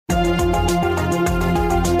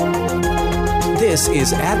This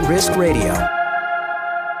is At Risk Radio.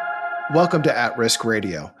 Welcome to At Risk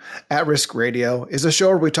Radio. At Risk Radio is a show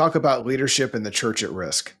where we talk about leadership in the church at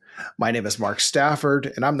risk. My name is Mark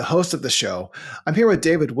Stafford, and I'm the host of the show. I'm here with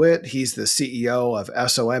David Witt. He's the CEO of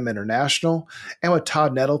SOM International, and with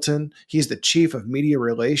Todd Nettleton. He's the Chief of Media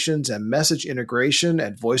Relations and Message Integration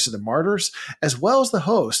at Voice of the Martyrs, as well as the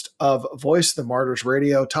host of Voice of the Martyrs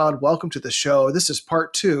Radio. Todd, welcome to the show. This is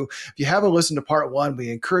part 2. If you haven't listened to part 1,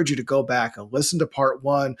 we encourage you to go back and listen to part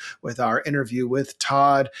 1 with our interview with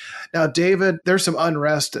Todd. Now, David, there's some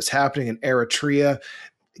unrest that's happening in Eritrea.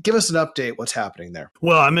 Give us an update. What's happening there?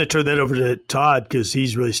 Well, I'm going to turn that over to Todd because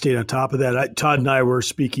he's really stayed on top of that. Todd and I were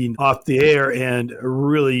speaking off the air and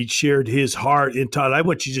really shared his heart. And Todd, I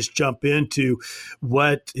want you to just jump into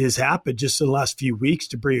what has happened just in the last few weeks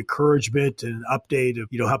to bring encouragement and an update of,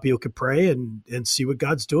 how people can pray and see what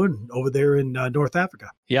God's doing over there in North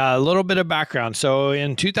Africa. Yeah, a little bit of background. So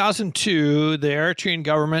in 2002, the Eritrean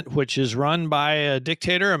government, which is run by a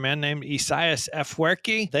dictator, a man named Isaias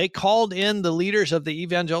Afwerki, they called in the leaders of the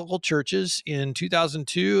evangelical churches in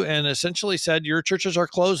 2002 and essentially said, your churches are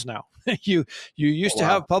closed now. You used to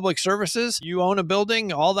have public services. You own a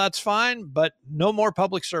building. All that's fine, but no more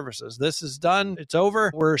public services. This is done. It's over.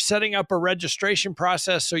 We're setting up a registration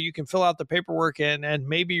process so you can fill out the paperwork and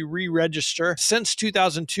maybe re-register. Since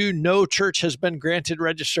 2002, no church has been granted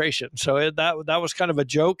registration. So that was kind of a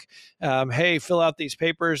joke. Hey, fill out these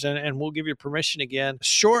papers and we'll give you permission again.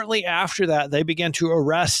 Shortly after that, they began to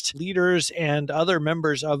arrest leaders and other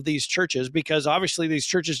members of these churches because obviously these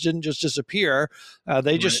churches didn't just disappear.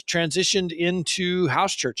 They just transitioned into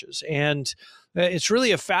house churches. And it's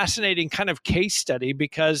really a fascinating kind of case study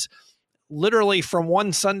because literally from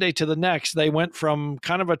one Sunday to the next, they went from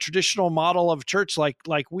kind of a traditional model of church like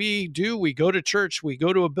we do. We go to church, we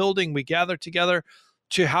go to a building, we gather together,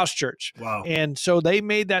 to house church. Wow. And so they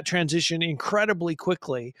made that transition incredibly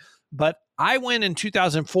quickly. But I went in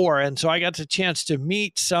 2004, and so I got the chance to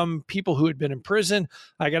meet some people who had been in prison.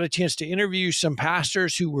 I got a chance to interview some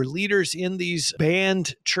pastors who were leaders in these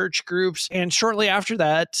banned church groups. And shortly after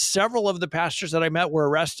that, several of the pastors that I met were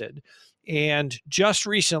arrested. And just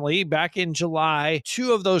recently, back in July,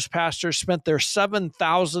 2 of those pastors spent their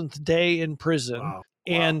 7,000th day in prison. Wow.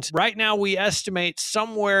 And right now we estimate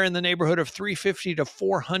somewhere in the neighborhood of 350 to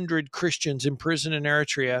 400 Christians in prison in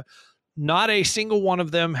Eritrea. Not a single one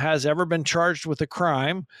of them has ever been charged with a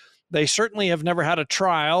crime. They certainly have never had a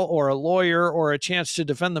trial or a lawyer or a chance to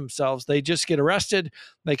defend themselves. They just get arrested.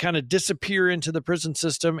 They kind of disappear into the prison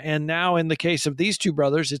system. And now in the case of these 2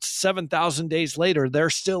 brothers, it's 7,000 days later. They're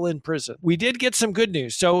still in prison. We did get some good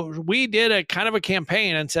news. So we did a kind of a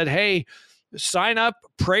campaign and said, hey, sign up,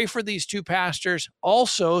 pray for these 2 pastors.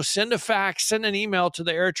 Also, send a fax, send an email to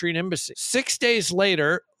the Eritrean embassy. 6 days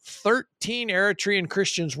later, 13 Eritrean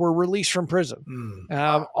Christians were released from prison,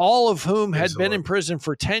 all of whom had been in prison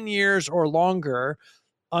for 10 years or longer.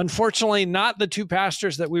 Unfortunately, not the 2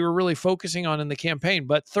 pastors that we were really focusing on in the campaign,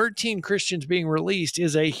 but 13 Christians being released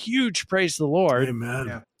is a huge praise the Lord. Amen.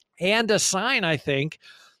 Yeah. And a sign, I think,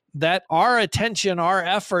 that our attention, our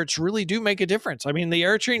efforts really do make a difference. I mean, the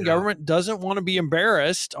Eritrean government doesn't want to be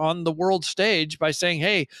embarrassed on the world stage by saying,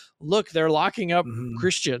 hey, look, they're locking up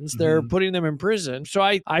Christians. They're putting them in prison. So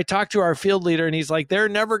I talked to our field leader and he's like, they're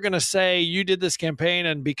never going to say you did this campaign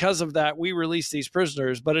and because of that, we released these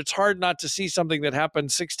prisoners. But it's hard not to see something that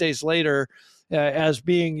happened 6 days later as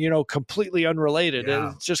being, completely unrelated.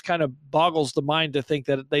 Yeah. It just kind of boggles the mind to think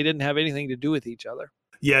that they didn't have anything to do with each other.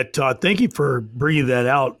 Yeah, Todd, thank you for bringing that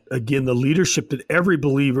out. Again, the leadership that every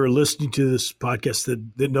believer listening to this podcast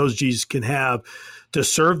that knows Jesus can have to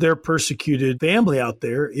serve their persecuted family out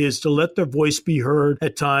there is to let their voice be heard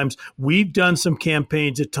at times. We've done some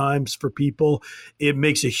campaigns at times for people. It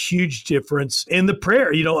makes a huge difference. And the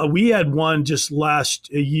prayer, we had one just last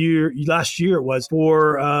year it was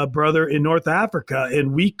for a brother in North Africa,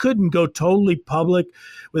 and we couldn't go totally public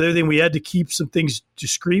with everything. We had to keep some things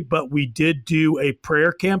discreet, but we did do a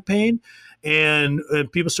prayer campaign. And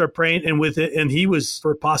people start praying, and with it, and he was for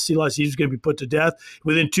apostasy, he was going to be put to death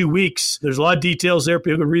within 2 weeks. There's a lot of details there.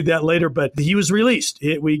 People can read that later, but he was released.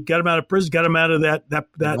 We got him out of prison, got him out of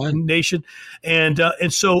that nation, and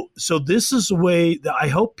so this is a way that I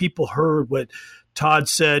hope people heard what Todd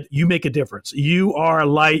said. You make a difference. You are a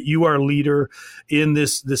light. You are a leader in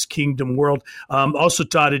this kingdom world. Also,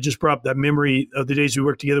 Todd, it just brought up that memory of the days we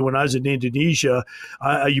worked together when I was in Indonesia.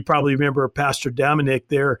 You probably remember Pastor Dominic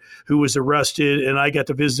there, who was arrested, and I got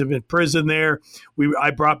to visit him in prison there.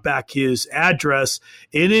 I brought back his address,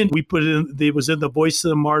 and then we put it in. It was in the Voice of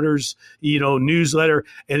the Martyrs, newsletter,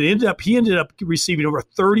 and he ended up receiving over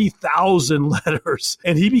 30,000 letters,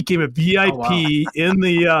 and he became a VIP in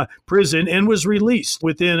the prison and was released released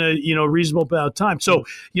within a reasonable amount of time. So,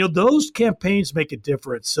 those campaigns make a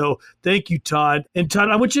difference. So thank you, Todd. And Todd,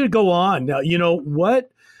 I want you to go on. Now,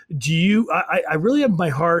 what do you, I really have my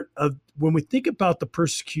heart of, when we think about the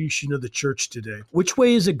persecution of the church today, which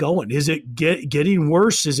way is it going? Is it getting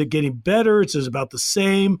worse? Is it getting better? Is it about the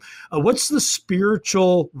same? What's the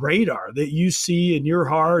spiritual radar that you see in your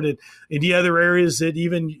heart and any other areas that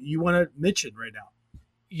even you want to mention right now?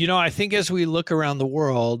 I think as we look around the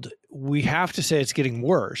world, we have to say it's getting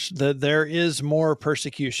worse. There is more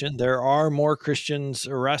persecution. There are more Christians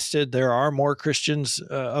arrested. There are more Christians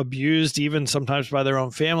abused, even sometimes by their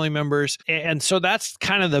own family members. And so that's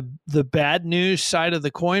kind of the bad news side of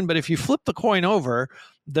the coin. But if you flip the coin over,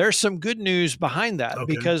 there's some good news behind that,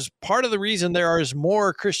 because part of the reason there is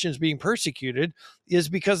more Christians being persecuted is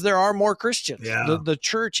because there are more Christians. Yeah. The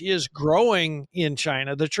church is growing in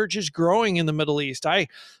China. The church is growing in the Middle East. I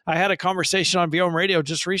had a conversation on VOM Radio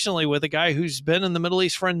just recently with a guy who's been in the Middle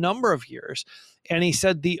East for a number of years. And he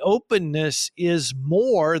said the openness is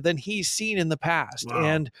more than he's seen in the past. Wow.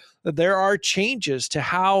 And there are changes to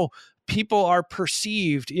how people are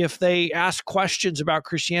perceived if they ask questions about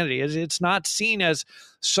Christianity. It's not seen as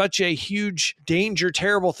such a huge danger,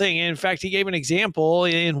 terrible thing. In fact, he gave an example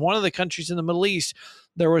in one of the countries in the Middle East.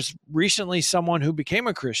 There was recently someone who became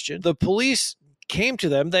a Christian. The police came to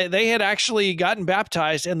them. They had actually gotten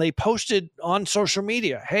baptized, and they posted on social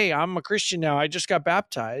media, "Hey, I'm a Christian now. I just got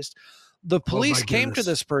baptized." The police came to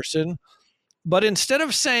this person, but instead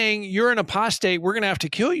of saying, "You're an apostate, we're going to have to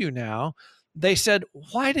kill you now," they said,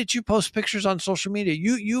 "Why did you post pictures on social media?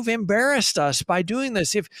 You've embarrassed us by doing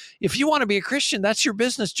this. If you want to be a Christian, that's your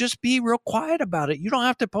business. Just be real quiet about it. You don't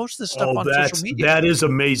have to post this stuff on social media." That is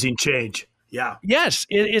amazing change. Yeah. Yes,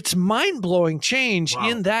 it's mind-blowing change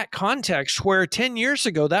in that context, where 10 years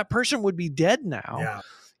ago, that person would be dead now. Yeah.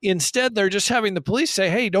 Instead, they're just having the police say,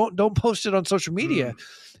 "Hey, don't post it on social media."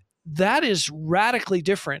 That is radically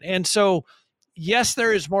different. And so, yes,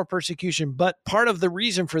 there is more persecution, but part of the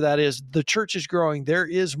reason for that is the church is growing. There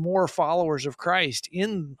is more followers of Christ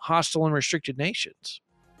in hostile and restricted nations.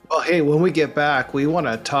 Well, hey, when we get back, we want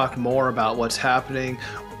to talk more about what's happening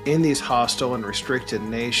in these hostile and restricted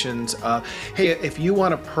nations. Hey, if you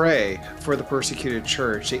want to pray for the persecuted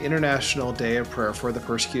church, the International Day of Prayer for the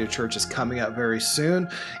Persecuted Church is coming up very soon.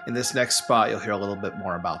 In this next spot, you'll hear a little bit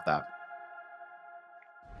more about that.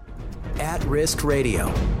 At Risk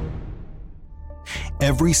Radio.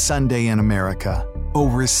 Every Sunday in America,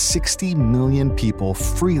 over 60 million people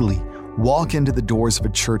freely walk into the doors of a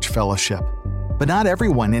church fellowship. But not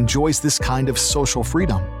everyone enjoys this kind of social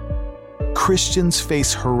freedom. Christians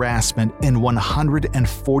face harassment in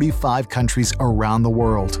 145 countries around the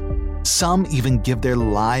world. Some even give their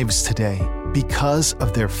lives today because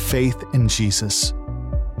of their faith in Jesus.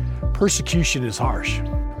 Persecution is harsh.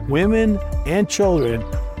 Women and children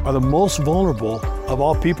are the most vulnerable of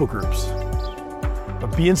all people groups.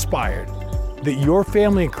 But be inspired that your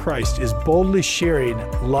family in Christ is boldly sharing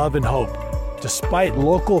love and hope, despite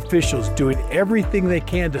local officials doing everything they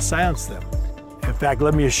can to silence them. In fact,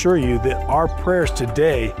 let me assure you that our prayers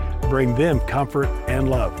today bring them comfort and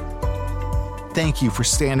love. Thank you for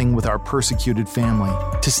standing with our persecuted family.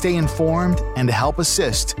 To stay informed and to help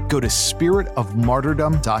assist, go to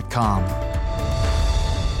spiritofmartyrdom.com.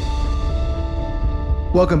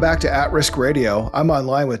 Welcome back to At Risk Radio. I'm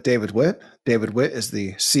online with David Witt. David Witt is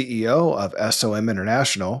the CEO of SOM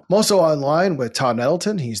International. I'm also online with Todd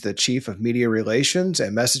Nettleton. He's the Chief of Media Relations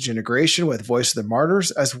and Message Integration with Voice of the Martyrs,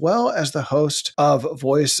 as well as the host of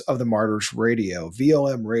Voice of the Martyrs Radio,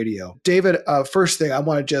 VOM Radio. David, first thing, I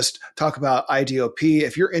want to just talk about IDOP.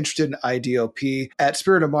 If you're interested in IDOP, at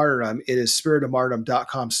Spirit of Martyrdom, it is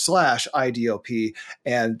spiritofmartyrdom.com/IDOP,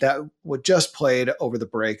 and that was just played over the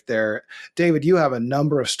break there. David, you have a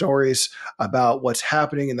number of stories about what's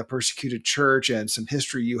happening in the persecuted church and some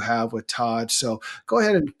history you have with Todd. So go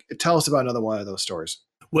ahead and tell us about another one of those stories.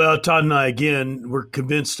 Well, Todd and I, again, we're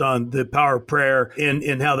convinced on the power of prayer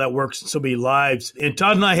and how that works in so many lives. And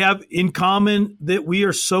Todd and I have in common that we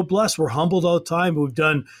are so blessed. We're humbled all the time. We've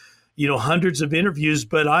done, hundreds of interviews,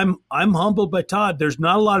 but I'm humbled by Todd. There's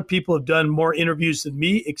not a lot of people who have done more interviews than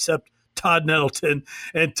me, except Todd Nettleton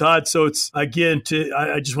and Todd. So it's, again,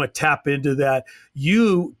 I just want to tap into that.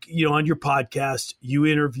 You on your podcast, you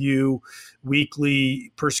interview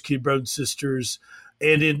weekly persecuted brothers and sisters.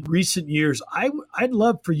 And in recent years, I'd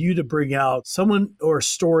love for you to bring out someone or a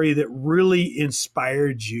story that really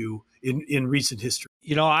inspired you in recent history.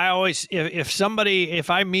 I always, if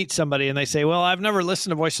I meet somebody and they say, "Well, I've never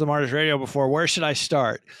listened to Voice of the Martyrs Radio before, where should I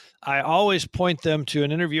start?" I always point them to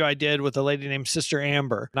an interview I did with a lady named Sister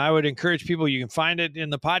Amber. And I would encourage people, you can find it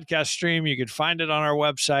in the podcast stream, you could find it on our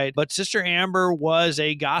website. But Sister Amber was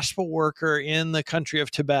a gospel worker in the country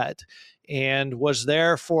of Tibet and was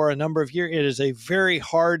there for a number of years. It is a very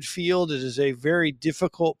hard field. It is a very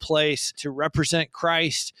difficult place to represent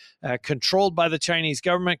Christ, controlled by the Chinese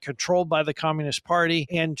government, controlled by the Communist Party.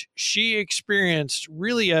 And she experienced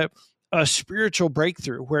really a spiritual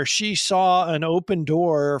breakthrough where she saw an open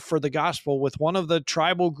door for the gospel with one of the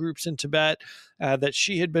tribal groups in Tibet that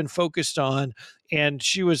she had been focused on. And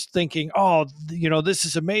she was thinking, oh, this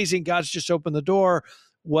is amazing. God's just opened the door.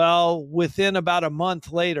 Well, within about a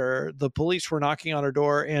month later, the police were knocking on her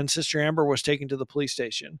door and Sister Amber was taken to the police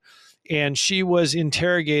station. And she was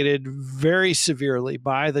interrogated very severely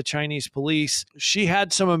by the Chinese police. She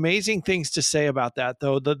had some amazing things to say about that,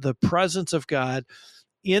 though, the presence of God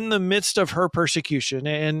in the midst of her persecution.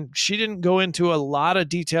 And she didn't go into a lot of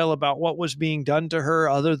detail about what was being done to her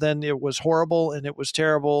other than it was horrible and it was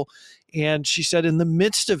terrible. And she said in the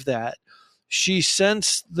midst of that, she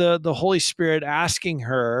sensed the Holy Spirit asking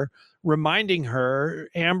her, reminding her,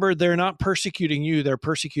 Amber, they're not persecuting you, they're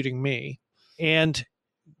persecuting me. And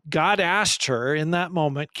God asked her in that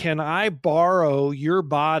moment, can I borrow your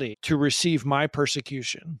body to receive my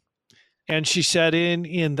persecution? And she said,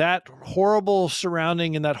 in that horrible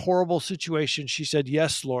surrounding, in that horrible situation, she said,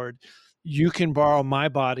 yes, Lord, you can borrow my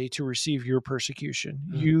body to receive your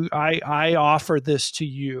persecution. I offer this to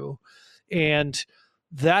you. And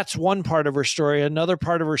that's one part of her story. Another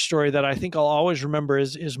part of her story that I think I'll always remember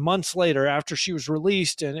is months later, after she was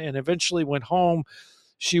released and eventually went home,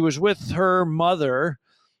 she was with her mother,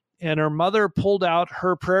 and her mother pulled out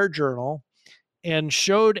her prayer journal and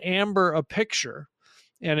showed Amber a picture.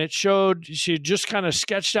 And it showed, she just kind of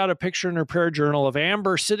sketched out a picture in her prayer journal of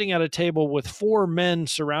Amber sitting at a table with 4 men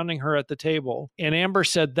surrounding her at the table. And Amber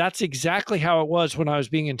said, that's exactly how it was when I was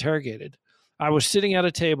being interrogated. I was sitting at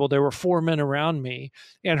a table. There were 4 men around me,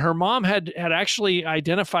 and her mom had actually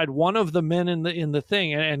identified one of the men in the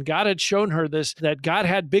thing, and God had shown her this, that God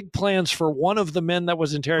had big plans for one of the men that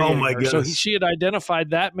was interrogating her. Goodness. So she had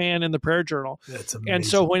identified that man in the prayer journal. That's amazing. And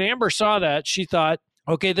so when Amber saw that, she thought,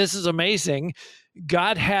 okay, this is amazing.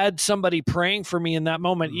 God had somebody praying for me in that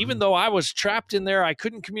moment. Even though I was trapped in there, I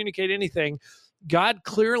couldn't communicate anything. God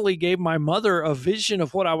clearly gave my mother a vision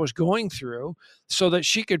of what I was going through so that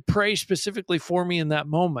she could pray specifically for me in that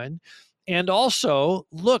moment. And also,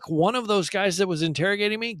 look, one of those guys that was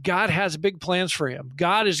interrogating me, God has big plans for him.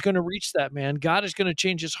 God is going to reach that man. God is going to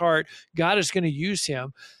change his heart. God is going to use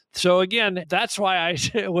him. So again, that's why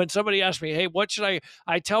when somebody asks me, hey, what should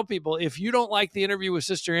I tell people, if you don't like the interview with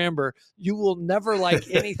Sister Amber, you will never like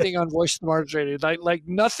anything on Voice of the Martyrs Radio. Like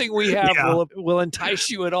nothing we have will entice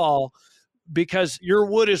you at all, because your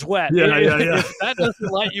wood is wet. If that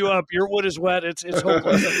doesn't light you up, your wood is wet. It's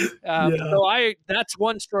hopeless. So that's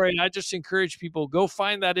one story. I just encourage people, go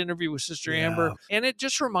find that interview with Sister Amber. And it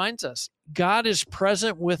just reminds us, God is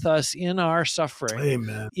present with us in our suffering.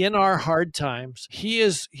 Amen. In our hard times.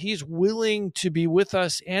 He's willing to be with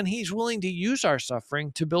us, and he's willing to use our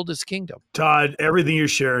suffering to build his kingdom. Todd, everything you're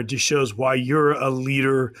sharing just shows why you're a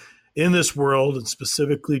leader in this world, and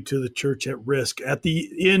specifically to the church at risk. At the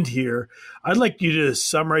end here, I'd like you to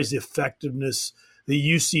summarize the effectiveness that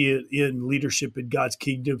you see in leadership in God's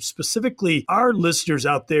kingdom. Specifically, our listeners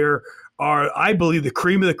out there are, I believe, the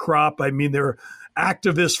cream of the crop. I mean, they're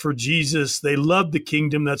activists for Jesus. They love the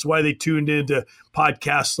kingdom. That's why they tuned into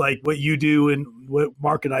podcasts like what you do and what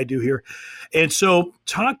Mark and I do here. And so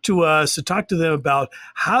talk to us and talk to them about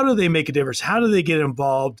how do they make a difference? How do they get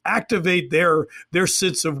involved? Activate their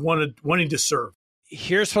sense of wanting to serve.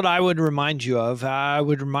 Here's what I would remind you of. I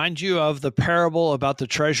would remind you of the parable about the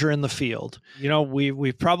treasure in the field. You know,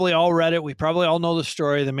 we've probably all read it. We probably all know the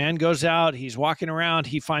story. The man goes out, he's walking around,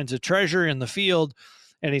 he finds a treasure in the field,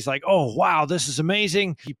 and he's like, oh, wow, this is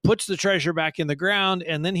amazing. He puts the treasure back in the ground,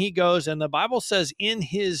 and then he goes, and the Bible says in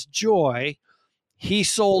his joy, he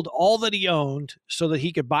sold all that he owned so that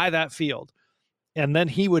he could buy that field. And then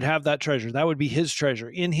he would have that treasure. That would be his treasure.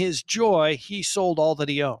 In his joy, he sold all that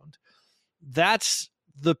he owned. That's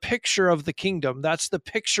the picture of the kingdom. That's the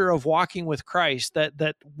picture of walking with Christ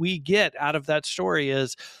that we get out of that story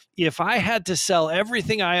is, if I had to sell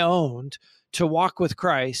everything I owned to walk with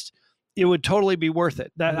Christ, it would totally be worth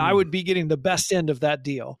it. That I would be getting the best end of that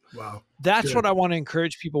deal. Wow. That's Good. What I want to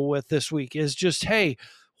encourage people with this week is just, hey,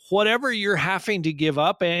 whatever you're having to give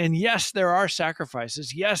up, and yes, there are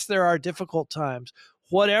sacrifices. Yes, there are difficult times.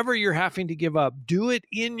 Whatever you're having to give up, do it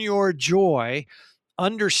in your joy.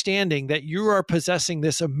 understanding that you are possessing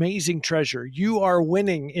this amazing treasure. You are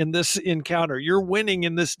winning in this encounter. You're winning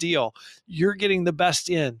in this deal. You're getting the best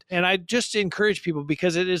end. And I just encourage people,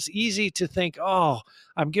 because it is easy to think, oh,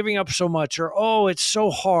 I'm giving up so much, or, oh, it's so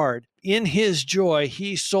hard. In his joy,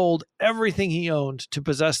 he sold everything he owned to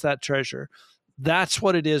possess that treasure. That's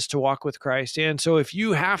what it is to walk with Christ. And so if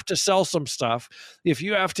you have to sell some stuff, if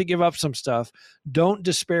you have to give up some stuff, don't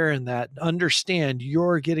despair in that. Understand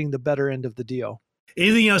you're getting the better end of the deal.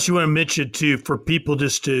 Anything else you want to mention too for people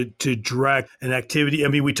just to direct an activity? I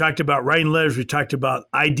mean, we talked about writing letters. We talked about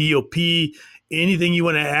IDOP. Anything you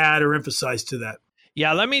want to add or emphasize to that?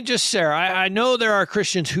 Yeah, let me just share. I know there are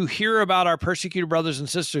Christians who hear about our persecuted brothers and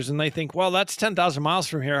sisters and they think, well, that's 10,000 miles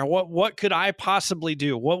from here. What could I possibly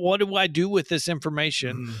do? What do I do with this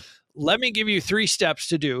information? Let me give you 3 steps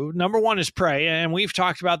to do. Number 1 is pray. And we've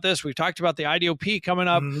talked about this. We've talked about the IDOP coming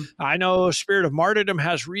up. I know Spirit of Martyrdom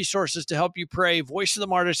has resources to help you pray. Voice of the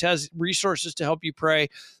Martyrs has resources to help you pray.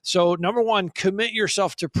 So number 1, commit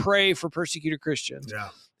yourself to pray for persecuted Christians.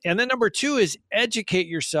 Yeah. And then number 2 is educate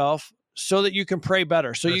yourself so that you can pray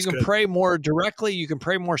better. So you can pray more directly. You can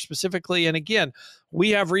pray more specifically. And again, we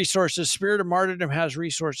have resources. Spirit of Martyrdom has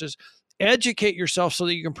resources. Educate yourself so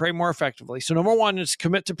that you can pray more effectively. So number 1 is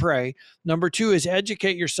commit to pray. Number 2 is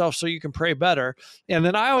educate yourself so you can pray better. And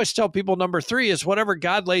then I always tell people number 3 is whatever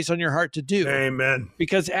God lays on your heart to do. Amen.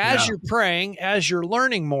 Because as you're praying, as you're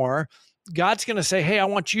learning more, God's going to say, hey, I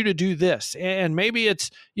want you to do this. And maybe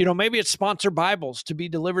it's sponsor Bibles to be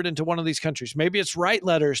delivered into one of these countries. Maybe it's write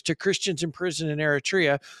letters to Christians in prison in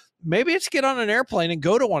Eritrea. Maybe it's get on an airplane and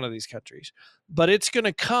go to one of these countries. But it's going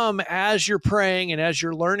to come as you're praying and as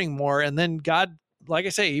you're learning more. And then God, like I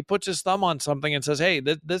say, he puts his thumb on something and says, hey,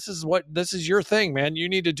 this is your thing, man. You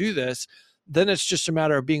need to do this. Then it's just a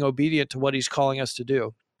matter of being obedient to what he's calling us to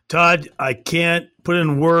do. Todd, I can't put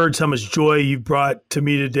in words how much joy you brought to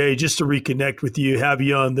me today just to reconnect with you, have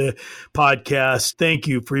you on the podcast. Thank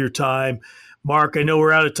you for your time. Mark, I know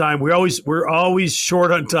we're out of time. We're always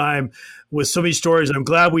short on time with so many stories. I'm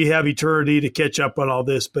glad we have eternity to catch up on all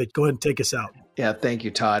this, but go ahead and take us out. Yeah, thank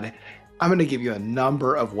you, Todd. I'm going to give you a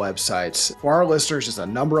number of websites. For our listeners, just a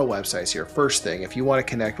number of websites here. First thing, if you want to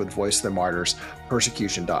connect with Voice of the Martyrs,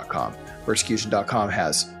 persecution.com. Persecution.com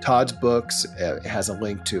has Todd's books. It has a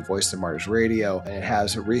link to Voice of the Martyrs Radio, and it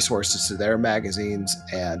has resources to their magazines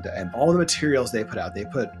and all the materials they put out. They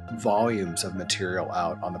put volumes of material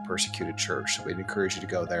out on the persecuted church, so we'd encourage you to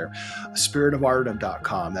go there.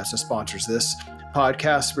 Spiritofmartyrdom.com, that's what sponsors this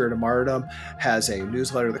podcast. Spirit of Martyrdom has a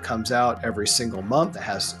newsletter that comes out every single month that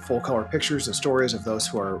has full color pictures and stories of those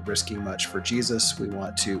who are risking much for Jesus. We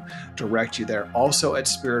want to direct you there. Also at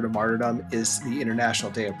Spirit of Martyrdom is the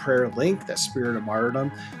International Day of Prayer link. That's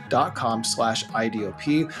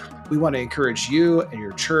spiritofmartyrdom.com/IDOP. We want to encourage you and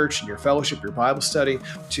your church and your fellowship, your Bible study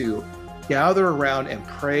to gather around and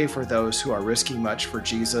pray for those who are risking much for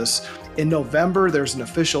Jesus. In November, there's an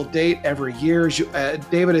official date every year.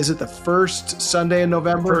 David, is it the first Sunday in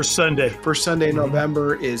November? First Sunday. First Sunday in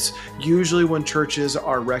November is usually when churches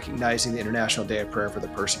are recognizing the International Day of Prayer for the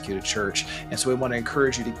Persecuted Church. And so we want to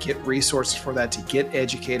encourage you to get resources for that, to get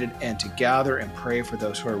educated, and to gather and pray for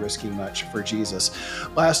those who are risking much for Jesus.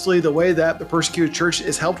 Lastly, the way that the Persecuted Church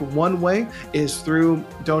is helped, one way is through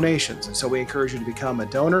donations. And so we encourage you to become a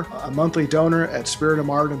donor, a monthly donor at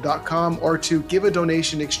spiritofmartyrdom.com, or to give a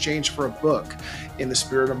donation in exchange for a book in the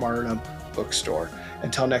Spirit of Martyrdom bookstore.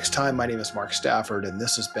 Until next time, my name is Mark Stafford, and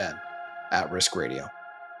this has been At Risk Radio.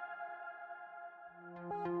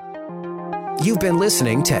 You've been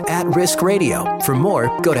listening to At Risk Radio. For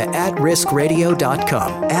more, go to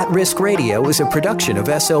atriskradio.com. At Risk Radio is a production of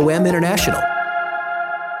SOM International.